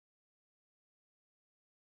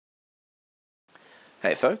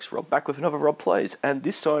Hey folks, Rob back with another Rob Plays, and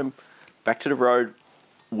this time back to the road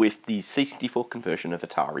with the C64 conversion of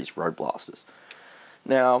Atari's Roadblasters.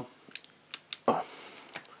 Now,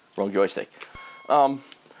 wrong joystick. So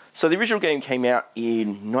the original game came out in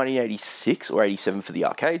 1986 or 87 for the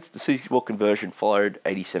arcades. The C64 conversion followed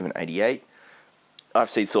 87, 88. I've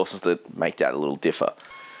seen sources that make that a little differ.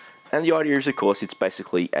 And the idea is, of course, it's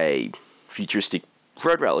basically a futuristic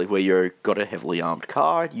road rally where you've got a heavily armed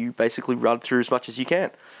car. You basically run through as much as you can.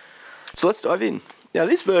 So let's dive in. Now,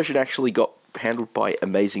 this version actually got handled by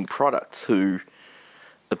Amazing Products, who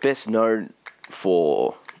are best known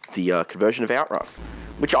for the conversion of Outrun,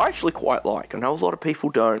 which I actually quite like. I know a lot of people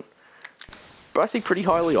don't, but I think pretty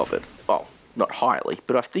highly of it. Well, not highly,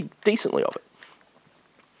 but I think decently of it.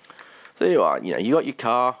 So there you are. You know, you got your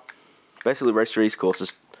car, basically race through these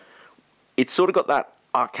courses. It's sort of got that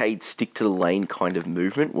arcade stick to the lane kind of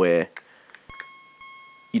movement where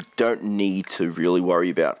you don't need to really worry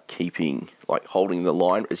about keeping, like, holding the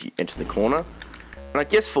line as you enter the corner. And I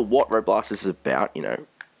guess for what Roadblasters is about, you know,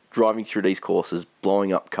 driving through these courses,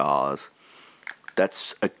 blowing up cars,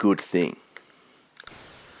 that's a good thing.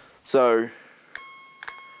 So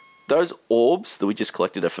those orbs that we just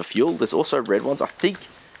collected are for fuel. There's also red ones. I think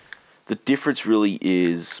the difference really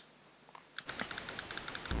is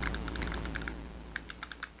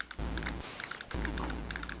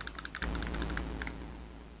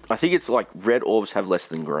I think it's like red orbs have less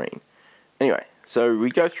than green. Anyway, so we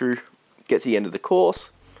go through, get to the end of the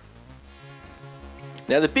course.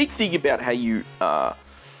 Now the big thing about how you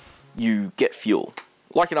get fuel,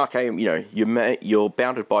 like an arcade, you know, you're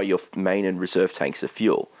bounded by your main and reserve tanks of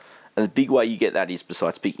fuel. And the big way you get that is,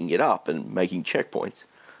 besides picking it up and making checkpoints,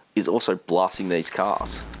 is also blasting these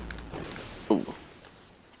cars. Ooh.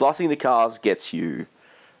 Blasting the cars gets you,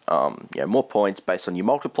 more points based on your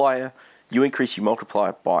multiplier. You increase your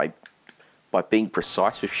multiplier by being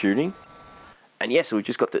precise with shooting. And yeah, so we've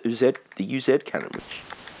just got the UZ cannon,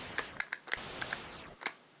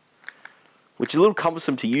 which is a little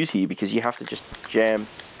cumbersome to use here because you have to just jam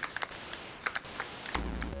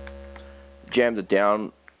the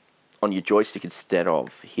down on your joystick instead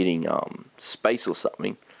of hitting space or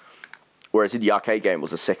something. Whereas in the arcade game it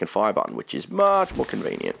was a second fire button, which is much more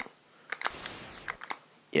convenient.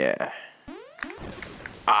 Yeah.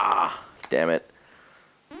 Ah, damn it.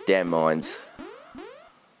 Damn mines.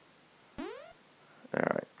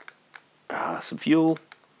 Alright. Some fuel.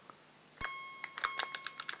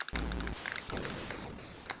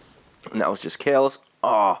 And that was just careless.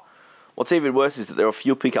 Ah, what's even worse is that there are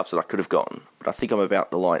fuel pickups that I could have gotten, but I think I'm about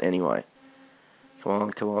the line anyway. Come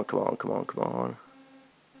on, come on, come on, come on, come on.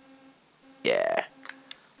 Yeah.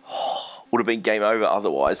 Oh, would have been game over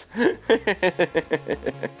otherwise.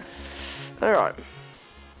 Alright.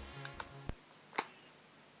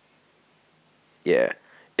 Yeah.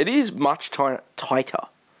 It is much tighter.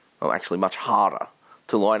 Well, actually much harder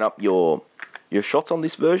to line up your shots on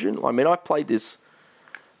this version. I mean, I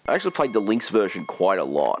actually played the Lynx version quite a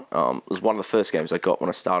lot. It was one of the first games I got when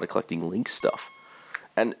I started collecting Lynx stuff.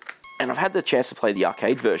 And I've had the chance to play the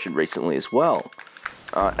arcade version recently as well.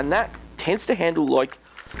 And that tends to handle, like,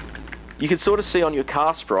 you can sort of see on your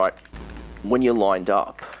car sprite when you're lined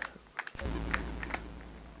up.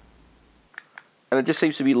 And it just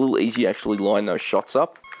seems to be a little easier to actually line those shots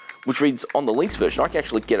up. Which means on the Lynx version I can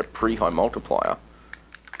actually get a pretty high multiplier.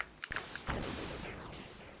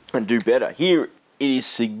 And do better. Here it is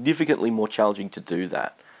significantly more challenging to do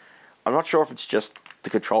that. I'm not sure if it's just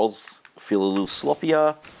the controls feel a little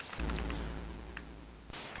sloppier.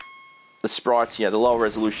 The sprites, the lower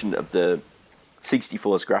resolution of the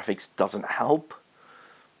 64's graphics doesn't help.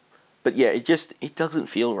 But yeah, it doesn't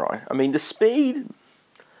feel right. I mean, the speed,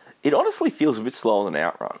 it honestly feels a bit slower than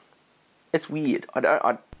Outrun. It's weird.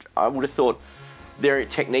 I would have thought their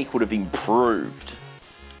technique would have improved.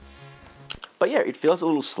 But yeah, it feels a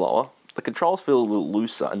little slower. The controls feel a little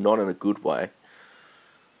looser and not in a good way.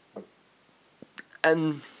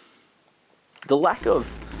 And the lack of,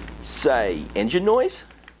 say, engine noise,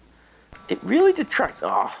 it really detracts.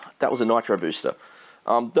 Ah, that was a nitro booster.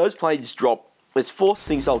 Those blades drop. There's four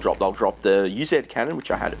things they'll drop. They'll drop the UZ cannon, which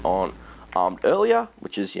I had on armed earlier,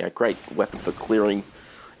 which is a great weapon for clearing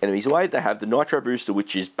enemies away. They have the nitro booster,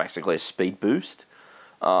 which is basically a speed boost.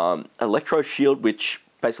 Electro shield, which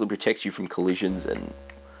basically protects you from collisions and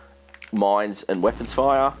mines and weapons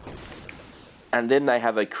fire. And then they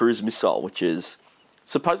have a cruise missile, which is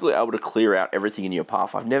supposedly able to clear out everything in your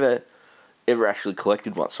path. I've never ever actually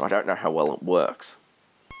collected one, so I don't know how well it works.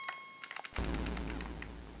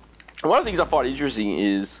 And one of the things I find interesting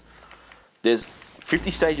is there's 50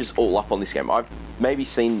 stages all up on this game. I've maybe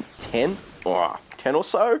seen 10 or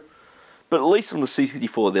so, But at least on the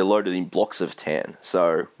C64, they're loaded in blocks of 10.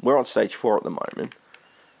 So we're on stage 4 at the moment.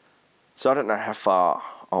 So I don't know how far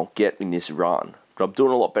I'll get in this run. But I'm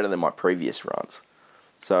doing a lot better than my previous runs.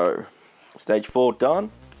 So, stage 4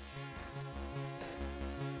 done.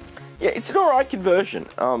 Yeah, it's an alright conversion.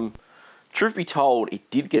 Truth be told, it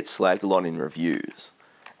did get slagged a lot in reviews.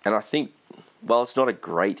 And I think, while it's not a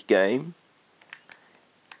great game,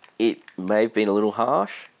 it may have been a little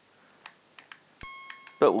harsh.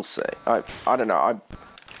 But we'll see. I don't know.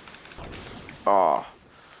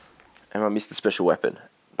 And I missed the special weapon.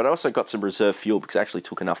 But I also got some reserve fuel because I actually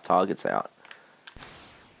took enough targets out.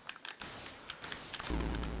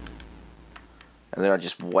 And then I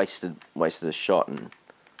just wasted a shot. And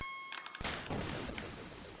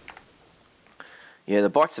yeah, the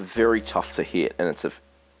bikes are very tough to hit, and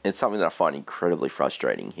it's something that I find incredibly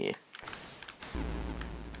frustrating here.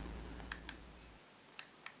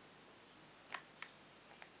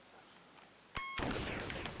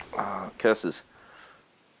 Curses.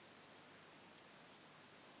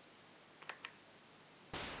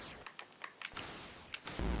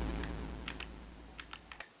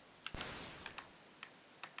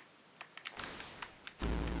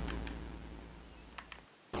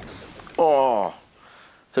 Oh,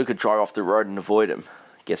 so we could drive off the road and avoid him.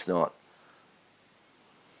 Guess not.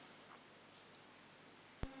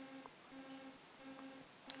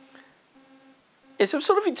 Yes, I'm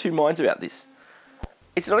sort of in two minds about this.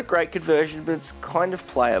 It's not a great conversion, but it's kind of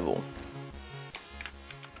playable.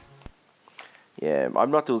 Yeah,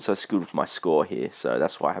 I'm not doing so good with my score here, so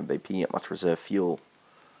that's why I haven't been picking up much reserve fuel.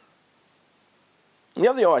 The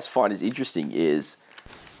other thing I always find is interesting is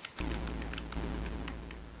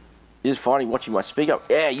finding watching my speak up.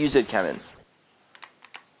 Yeah, use that cannon.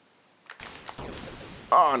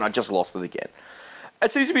 Oh, and I just lost it again.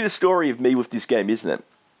 It seems to be the story of me with this game, isn't it?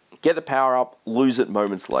 Get the power up, lose it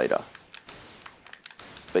moments later.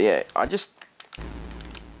 But yeah, I just...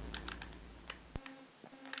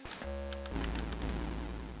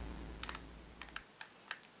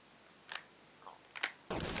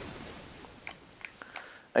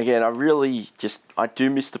 Again, I do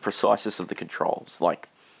miss the preciseness of the controls. Like,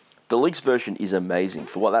 the League's version is amazing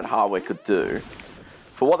for what that hardware could do.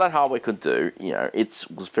 You know, this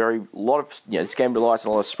game relies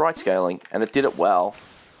on a lot of sprite scaling, and it did it well.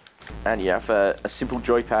 And yeah, for a simple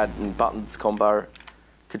joypad and buttons combo,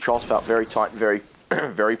 controls felt very tight and very,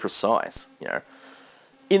 very precise. You know,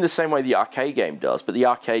 in the same way the arcade game does, but the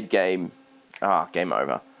arcade game, game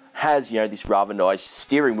over, has this rather nice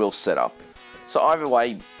steering wheel setup. So either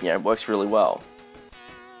way, it works really well.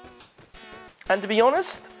 And to be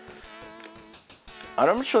honest, I'm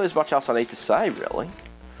not sure there's much else I need to say, really.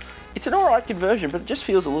 It's an alright conversion, but it just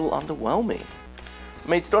feels a little underwhelming. I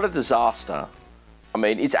mean, it's not a disaster. I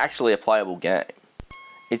mean, it's actually a playable game.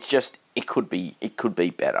 It's just, it could be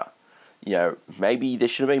better. Maybe there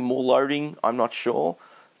should have been more loading, I'm not sure.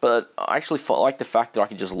 But I actually like the fact that I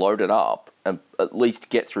can just load it up and at least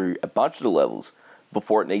get through a bunch of the levels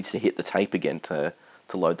before it needs to hit the tape again to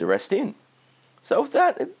load the rest in. So with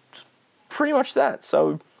that, it's pretty much that.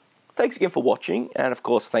 So thanks again for watching, and of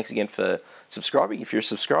course, thanks again for subscribing if you're a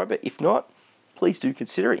subscriber. If not, please do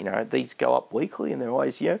consider it. These go up weekly, and they're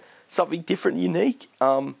always, something different and unique.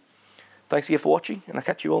 Thanks again for watching, and I'll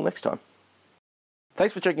catch you all next time.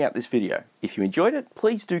 Thanks for checking out this video. If you enjoyed it,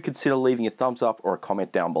 please do consider leaving a thumbs up or a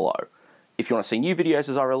comment down below. If you want to see new videos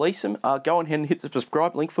as I release them, go ahead and hit the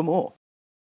subscribe link for more.